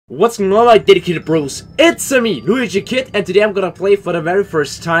What's going on, my dedicated bros? It's me, Luigikid, and today I'm gonna play for the very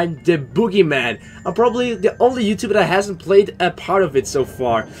first time the Boogeyman. I'm probably the only YouTuber that hasn't played a part of it so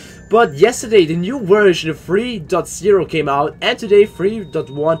far. But yesterday the new version of 3.0 came out, and today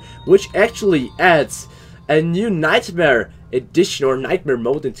 3.1, which actually adds a new nightmare edition or nightmare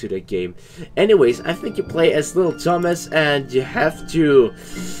mode into the game. Anyways, I think you play as little Thomas and you have to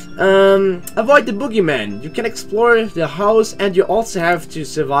avoid the boogeyman. You can explore the house and you also have to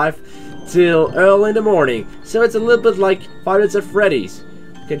survive till early in the morning. So it's a little bit like Five Nights at Freddy's.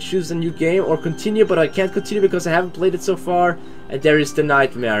 You can choose a new game or continue, but I can't continue because I haven't played it so far. And there is the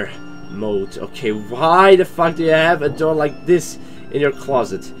nightmare mode. Okay, why the fuck do you have a door like this in your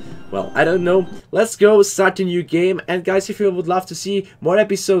closet? Well, I don't know. Let's go start a new game. And guys, if you would love to see more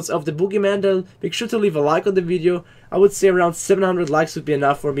episodes of the Boogeyman, then make sure to leave a like on the video. I would say around 700 likes would be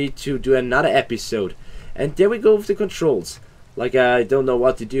enough for me to do another episode. And there we go with the controls. Like I don't know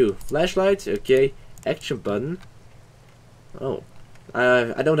what to do. Flashlight, okay. Action button. Oh,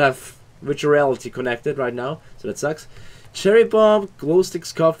 I don't have virtual reality connected right now, so that sucks. Cherry bomb, glow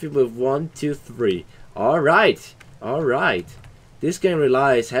sticks, coffee with 1, 2, 3. Alright, alright. This game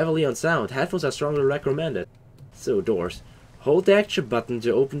relies heavily on sound. Headphones are strongly recommended. So, doors. Hold the action button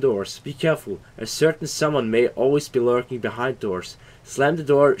to open doors. Be careful. A certain someone may always be lurking behind doors. Slam the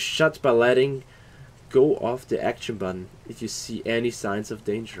door shut by letting go of the action button if you see any signs of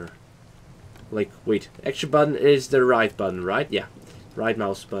danger. Like, wait. Action button is the right button, right? Yeah. Right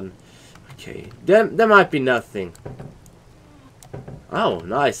mouse button. Okay. There might be nothing. Oh,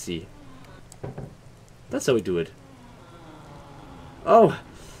 now I see. That's how we do it. Oh,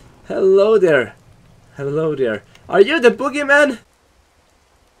 hello there. Hello there. Are you the boogeyman?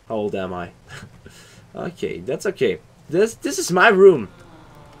 How old am I? Okay, that's okay. This is my room.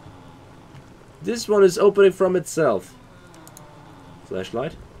 This one is opening from itself.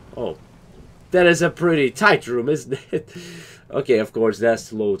 Flashlight? Oh. That is a pretty tight room, isn't it? Okay, of course, that's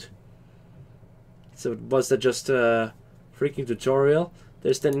to load. So was that just a freaking tutorial?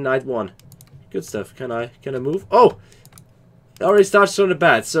 There's the night one. Good stuff. Can I move? Oh! It already starts on the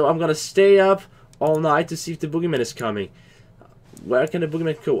bad, so I'm gonna stay up all night to see if the boogeyman is coming. Where can the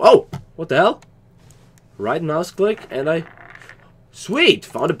boogeyman go? Oh! What the hell? Right mouse click and I... Sweet!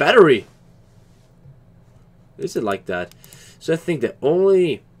 Found a battery! Is it like that? So I think the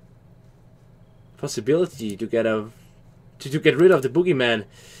only possibility to get rid of the boogeyman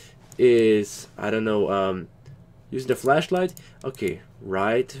is, I don't know, using the flashlight. Okay,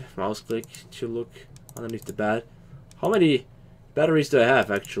 right mouse click to look underneath the bed. How many batteries do I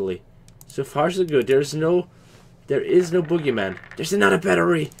have, actually? So far so good. There is no boogeyman. There's another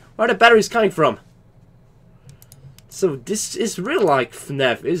battery. Where are the batteries coming from? So this is real like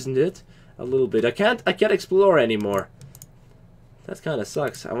FNAF, isn't it? A little bit. I can't explore anymore. That kind of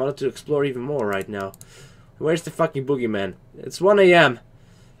sucks. I wanted to explore even more right now. Where's the fucking boogeyman? It's 1 AM.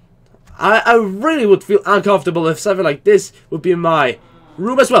 I really would feel uncomfortable if something like this would be in my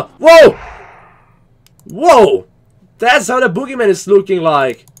room as well. Whoa! Whoa! That's how the boogeyman is looking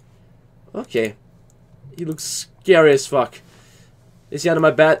like. Okay. He looks scary as fuck. Is he under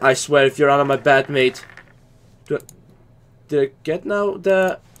my bed? I swear, if you're under my bed, mate. Did I get now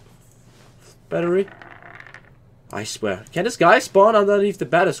the battery? I swear. Can this guy spawn underneath the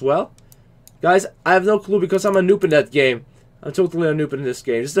bed as well? Guys, I have no clue because I'm a noob in that game. I'm totally a noob in this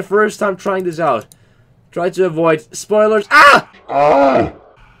game. This is the first time trying this out. Try to avoid spoilers. Ah!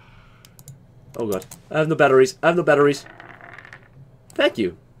 Oh god. I have no batteries. I have no batteries. Thank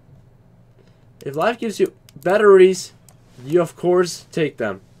you. If life gives you batteries, you of course take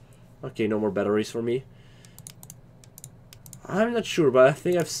them. Okay, no more batteries for me. I'm not sure, but I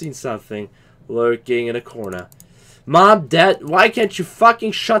think I've seen something lurking in a corner. Mom, Dad, why can't you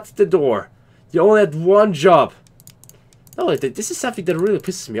fucking shut the door? You only had one job. No, this is something that really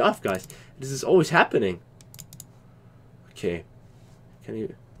pisses me off, guys. This is always happening. Okay. Can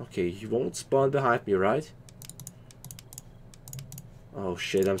you... Okay, you won't spawn behind me, right? Oh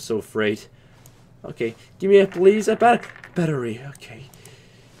shit, I'm so afraid. Okay, give me please a battery. Okay.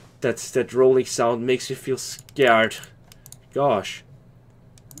 That rolling sound makes me feel scared. Gosh.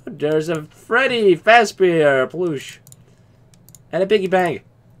 There's a Freddy Fazbear plush. And a Biggie Bang.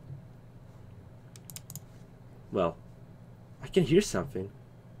 Well, I can hear something.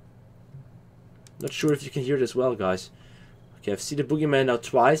 Not sure if you can hear it as well, guys. Okay, I've seen the boogeyman now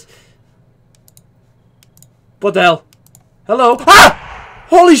twice. What the hell? Hello? Ah!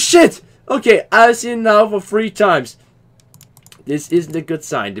 Holy shit! Okay, I've seen it now for 3 times. This isn't a good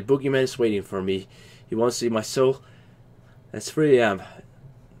sign. The boogeyman is waiting for me. He wants to see my soul. It's 3 AM.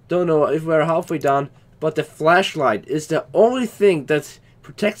 Don't know if we're halfway done, but the flashlight is the only thing that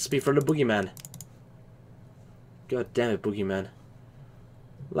protects me from the boogeyman. God damn it, boogeyman.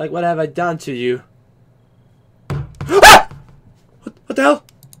 Like, what have I done to you? Ah! What the hell?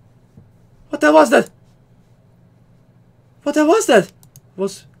 What the hell was that? What the hell was that?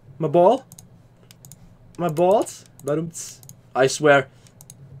 Was my ball? My balls? I swear.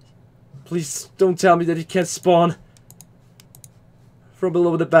 Please don't tell me that he can't spawn from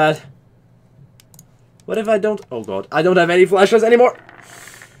below the bed. What if I don't? Oh god, I don't have any flashlights anymore.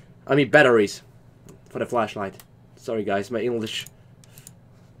 I mean batteries for the flashlight. Sorry guys, my English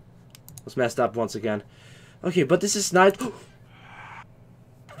was messed up once again. Okay, but this is night.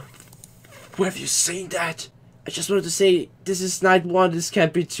 Where have you seen that? I just wanted to say, this is night 1. This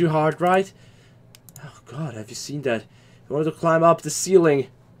can't be too hard, right? Oh god, have you seen that? I wanted to climb up the ceiling.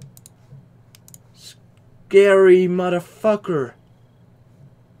 Scary motherfucker.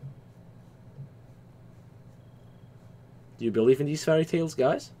 Do you believe in these fairy tales,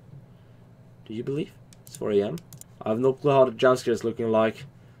 guys? Do you believe? It's 4 AM. I have no clue how the jumpscare is looking like,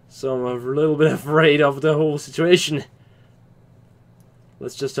 so I'm a little bit afraid of the whole situation.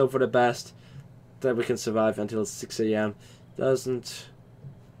 Let's just hope for the best, that we can survive until 6 AM. Doesn't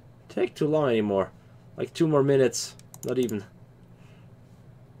take too long anymore. Like 2 more minutes, not even.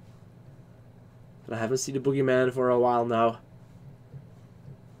 But I haven't seen the boogeyman for a while now.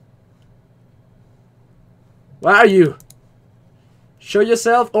 Where are you? Show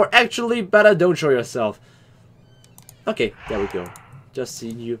yourself, or actually better don't show yourself. Okay, there we go. Just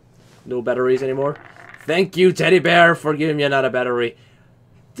seen you. No batteries anymore. Thank you, teddy bear, for giving me another battery.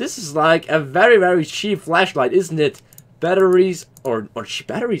 This is like a very, very cheap flashlight, isn't it? Batteries, or cheap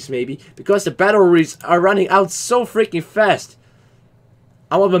batteries maybe, because the batteries are running out so freaking fast.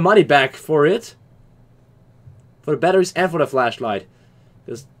 I want my money back for it. For the batteries and for the flashlight.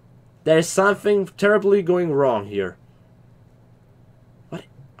 Because there's something terribly going wrong here. What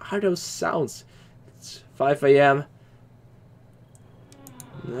are those sounds? It's 5 AM.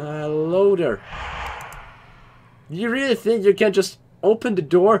 Hello there. You really think you can just open the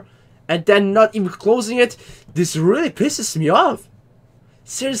door and then not even closing it? This really pisses me off.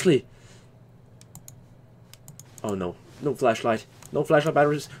 Seriously. Oh no. No flashlight. No flashlight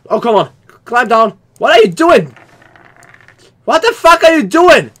batteries. Oh, come on. Climb down. What are you doing? What the fuck are you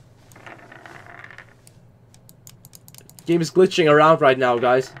doing? Game is glitching around right now,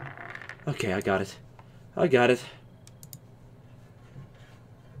 guys. Okay, I got it. I got it.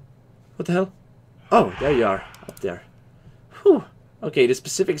 What the hell? Oh, there you are. Up there. Whew. Okay, the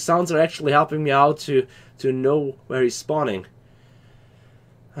specific sounds are actually helping me out to know where he's spawning.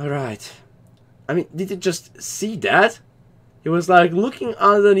 Alright. I mean, did you just see that? He was like looking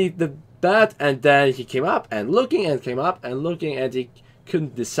underneath the bed, and then he came up and looking and came up and looking, and he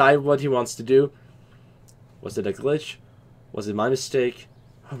couldn't decide what he wants to do. Was it a glitch? Was it my mistake?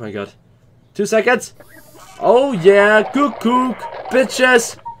 Oh my god. 2 seconds! Oh yeah, cook,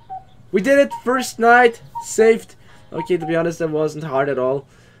 bitches! We did it, first night, saved. Okay, to be honest, that wasn't hard at all.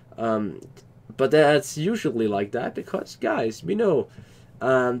 But that's usually like that, because guys, we know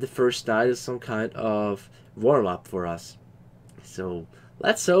the first night is some kind of warm-up for us. So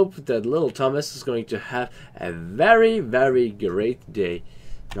let's hope that little Thomas is going to have a very, very great day.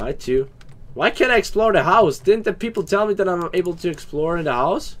 Night 2. Why can't I explore the house? Didn't the people tell me that I'm able to explore in the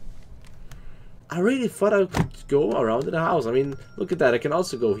house? I really thought I could go around in the house. I mean, look at that. I can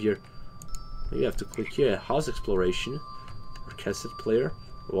also go here. Maybe I have to click here. House exploration. Or cassette player.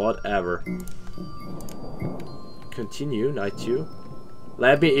 Whatever. Continue. Night 2.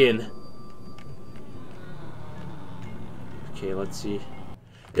 Let me in. Okay, let's see.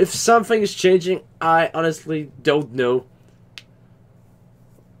 If something is changing, I honestly don't know.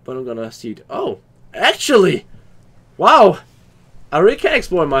 But I'm gonna see it. Oh, actually! Wow! I really can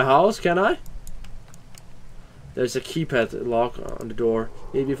explore my house, can I? There's a keypad lock on the door.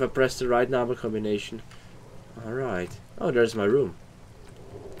 Maybe if I press the right number combination. Alright. Oh, there's my room.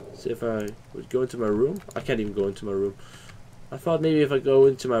 See if I would go into my room. I can't even go into my room. I thought maybe if I go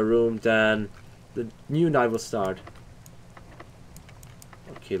into my room, then the new night will start.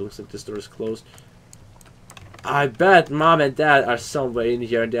 Okay, looks like this door is closed. I bet Mom and Dad are somewhere in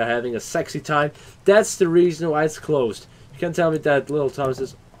here and they're having a sexy time. That's the reason why it's closed. You can't tell me that little Thomas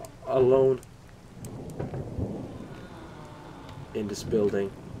is alone in this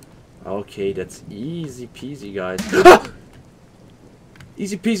building. Okay, that's easy peasy, guys.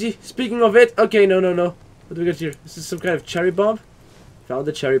 Easy peasy. Speaking of it, okay, no. What do we got here? This is some kind of cherry bomb. Found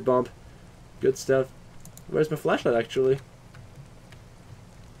the cherry bomb. Good stuff. Where's my flashlight, actually?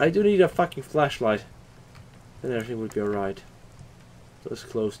 I do need a fucking flashlight. Then everything would be alright. So it's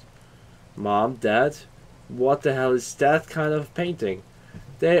closed. Mom, Dad, what the hell is that kind of painting?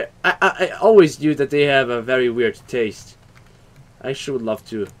 I always knew that they have a very weird taste. I actually would love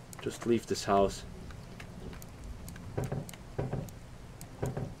to just leave this house.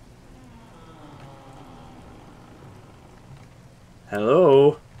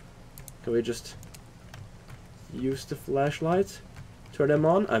 Hello? Can we just use the flashlights? Turn them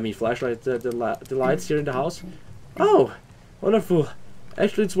on? I mean flashlight, the lights here in the house. Oh! Wonderful.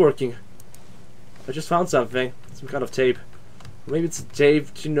 Actually it's working. I just found something. Some kind of tape. Maybe it's a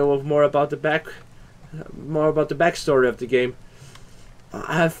tape to know more about the backstory of the game.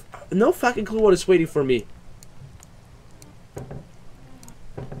 I have no fucking clue what is waiting for me.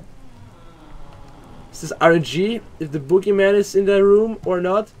 Is this RNG? If the boogeyman is in the room or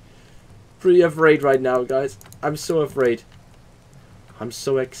not? Pretty afraid right now, guys. I'm so afraid. I'm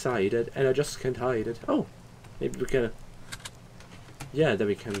so excited and I just can't hide it. Oh, maybe we can. Yeah, then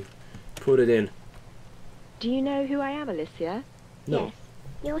we can put it in. Do you know who I am, Alicia? No. Yes.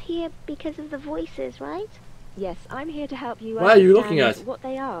 You're here because of the voices, right? Yes, I'm here to help you What are you looking at? what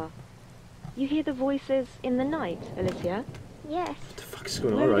they are. You hear the voices in the night, Alicia? Yes. What the fuck is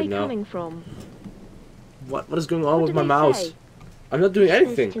going on Where are right they now? coming from? What is going on What with do my they mouse? say? I'm not doing It says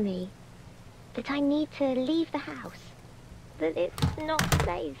anything. to me that I need to leave the house. That it's not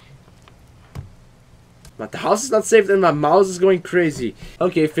safe. But the house is not safe and my mouse is going crazy.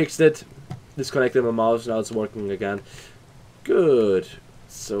 Okay, fixed it. Disconnected my mouse, now it's working again. Good.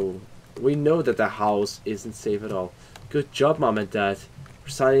 So, we know that the house isn't safe at all. Good job, Mom and Dad. For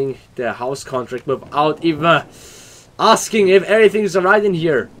signing the house contract without even asking if everything's alright in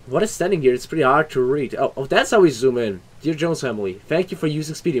here. What is standing here? It's pretty hard to read. Oh, that's how we zoom in. Dear Jones family, thank you for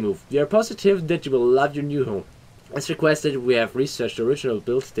using Speedy Move. We are positive that you will love your new home. As requested, we have researched the original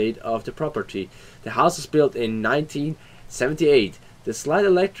build date of the property. The house was built in 1978. The slight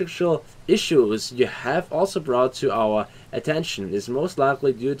electrical issues you have also brought to our attention is most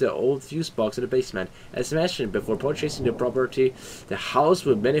likely due to the old fuse box in the basement. As mentioned before purchasing the property, the house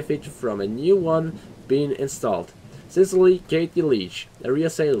will benefit from a new one being installed. Sincerely, Katie Leach,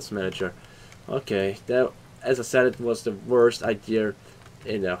 area sales manager. Okay, that, as I said, it was the worst idea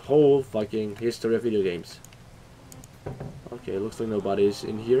in the whole fucking history of video games. Okay, looks like nobody's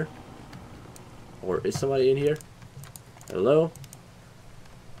in here. Or is somebody in here? Hello?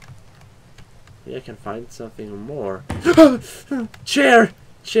 Yeah, I can find something more. Chair!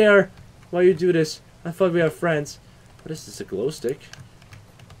 Chair! Why you do this? I thought we were friends. What is this, a glow stick?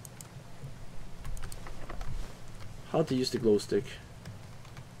 How to use the glow stick?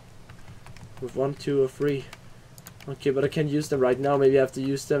 With 1, 2, or 3. Okay, but I can't use them right now. Maybe I have to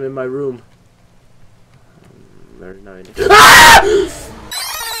use them in my room. Very nice.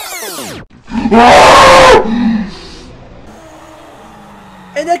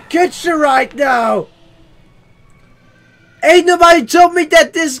 In the kitchen right now! Ain't nobody told me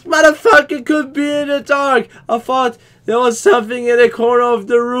that this motherfucker could be in the dark! I thought there was something in the corner of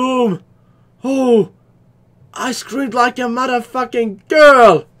the room! Oh! I screamed like a motherfucking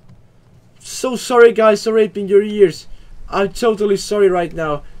girl! So sorry guys for raping your ears. I'm totally sorry right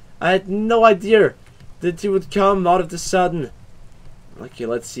now. I had no idea that he would come out of the sudden. Okay,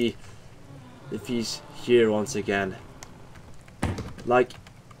 let's see if he's here once again. Like,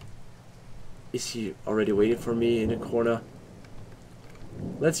 is he already waiting for me in the corner?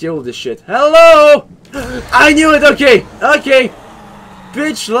 Let's yell this shit. Hello! I knew it! Okay! Okay!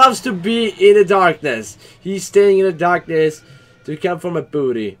 Bitch loves to be in the darkness. He's staying in the darkness to come for my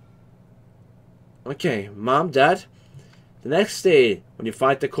booty. Okay, Mom, Dad. The next day, when you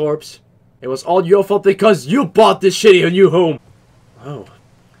find the corpse, it was all your fault because you bought this shitty new home. Oh.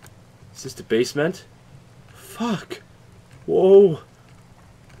 Is this the basement? Fuck. Whoa.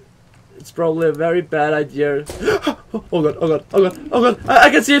 It's probably a very bad idea. Oh god, oh god, oh god, oh god. I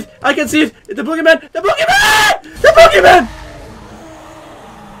can see it! I can see it! The boogeyman! The boogeyman! The boogeyman!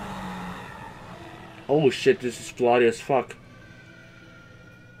 Oh shit, this is bloody as fuck.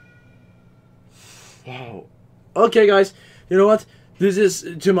 Wow. Okay guys, you know what? This is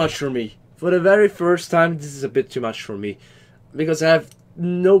too much for me. For the very first time, this is a bit too much for me. Because I have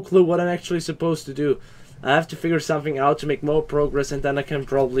no clue what I'm actually supposed to do. I have to figure something out to make more progress and then I can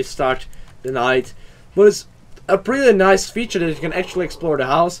probably start the night. But it's a pretty nice feature that you can actually explore the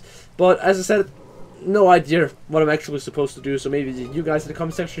house. But as I said, no idea what I'm actually supposed to do. So maybe you guys in the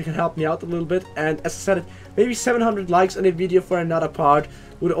comment section can help me out a little bit. And as I said, maybe 700 likes on a video for another part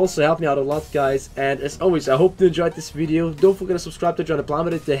would also help me out a lot, guys. And as always, I hope you enjoyed this video. Don't forget to subscribe to join the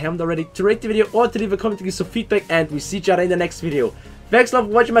plan if you haven't already, to rate the video or to leave a comment to give some feedback. And we see each other in the next video. Thanks a lot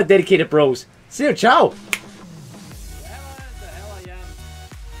for watching, my dedicated bros. See you, ciao!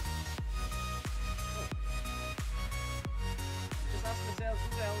 Just ask myself,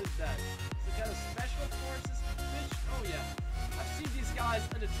 guys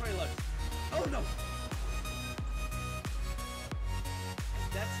in the trailer. Oh no!